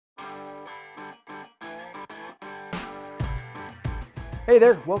Hey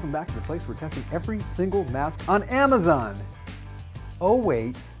there, welcome back to the place where we're testing every single mask on Amazon. Oh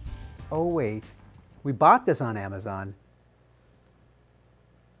wait, we bought this on Amazon,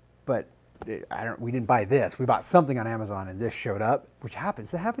 but we didn't buy this. We bought something on Amazon and this showed up, which happens.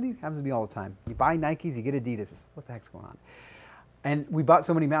 Is that happening? Happens to me all the time. You buy Nikes, you get Adidas. What the heck's going on? And we bought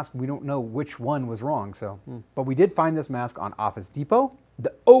so many masks, we don't know which one was wrong. But we did find this mask on Office Depot,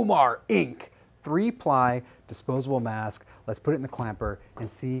 the Omar Inc. 3-ply disposable mask. Let's put it in the clamper and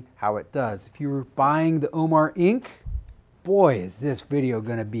see how it does. If you're buying the Omar Inc., boy, is this video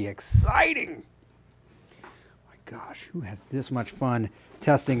gonna be exciting. My gosh, who has this much fun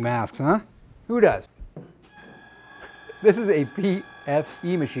testing masks, huh? Who does? This is a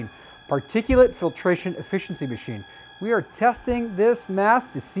PFE machine, Particulate Filtration Efficiency Machine. We are testing this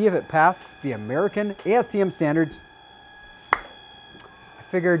mask to see if it passes the American ASTM standards. I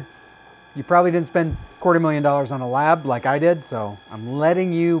figured you probably didn't spend $250,000 on a lab like I did, so I'm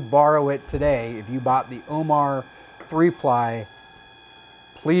letting you borrow it today if you bought the Omar 3-ply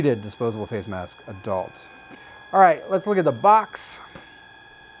pleated disposable face mask adult. All right, let's look at the box.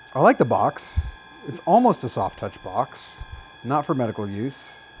 I like the box. It's almost a soft touch box, not for medical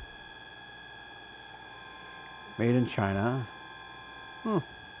use. Made in China. They're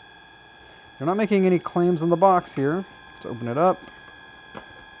not making any claims on the box here. Let's open it up.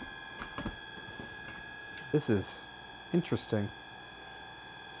 This is interesting.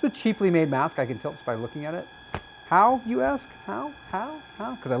 It's a cheaply made mask. I can tell just by looking at it. How, you ask? How?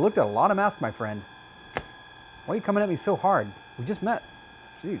 Because I looked at a lot of masks, my friend. Why are you coming at me so hard? We just met.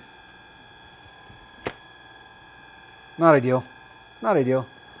 Jeez. Not ideal. Not ideal.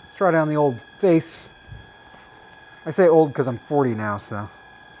 Let's try down the old face. I say old because I'm 40 now, so.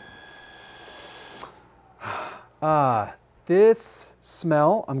 This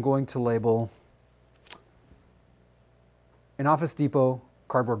smell I'm going to label an Office Depot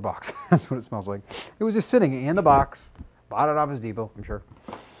cardboard box. That's what it smells like. It was just sitting in the box. Bought it at Office Depot, I'm sure.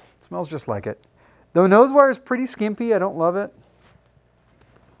 It smells just like it. The nose wire is pretty skimpy. I don't love it.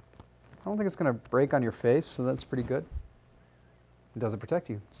 I don't think it's going to break on your face, so that's pretty good. It doesn't protect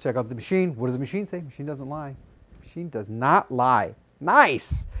you. Let's check out the machine. What does the machine say? Machine doesn't lie. Machine does not lie.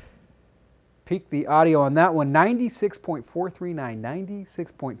 Nice! Peak the audio on that one. 96.439.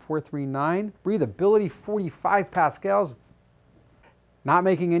 96.439. Breathability 45 pascals. Not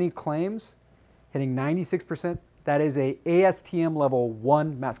making any claims. Hitting 96%. That is a ASTM level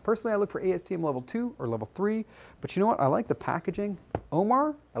 1 mask. Personally, I look for ASTM level 2 or level 3. But you know what? I like the packaging.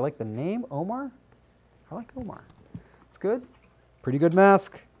 Omar. I like the name Omar. I like Omar. It's good. Pretty good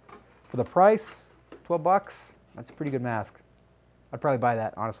mask. For the price, 12 bucks. That's a pretty good mask. I'd probably buy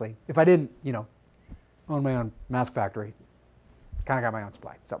that, honestly. If I didn't, own my own mask factory. Kind of got my own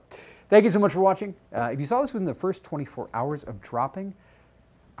supply. So, thank you so much for watching. If you saw this within the first 24 hours of dropping,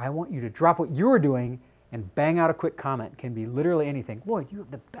 I want you to drop what you're doing and bang out a quick comment. It can be literally anything. Lloyd, you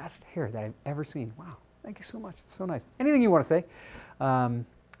have the best hair that I've ever seen. Wow, thank you so much. It's so nice. Anything you want to say,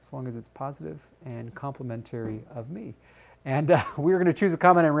 as long as it's positive and complimentary of me. And we're going to choose a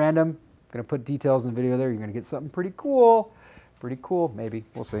comment at random. I'm going to put details in the video there. You're going to get something pretty cool. Pretty cool, maybe.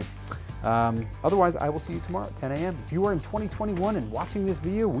 We'll see. Otherwise, I will see you tomorrow at 10 a.m. If you are in 2021 and watching this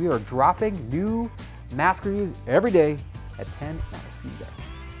video, we are dropping new mask reviews every day at 10, and I will see you there.